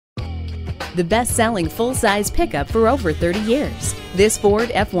the best-selling full-size pickup for over 30 years. This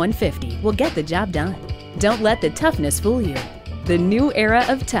Ford F-150 will get the job done. Don't let the toughness fool you. The new era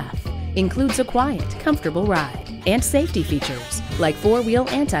of tough includes a quiet, comfortable ride and safety features like four-wheel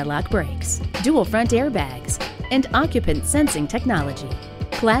anti-lock brakes, dual front airbags, and occupant sensing technology.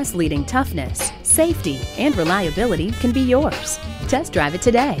 Class-leading toughness, safety, and reliability can be yours. Test drive it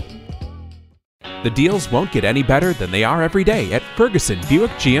today. The deals won't get any better than they are every day at Ferguson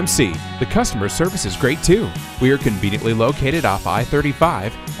Buick GMC. The customer service is great too. We are conveniently located off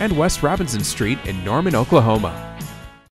I-35 and West Robinson Street in Norman, Oklahoma.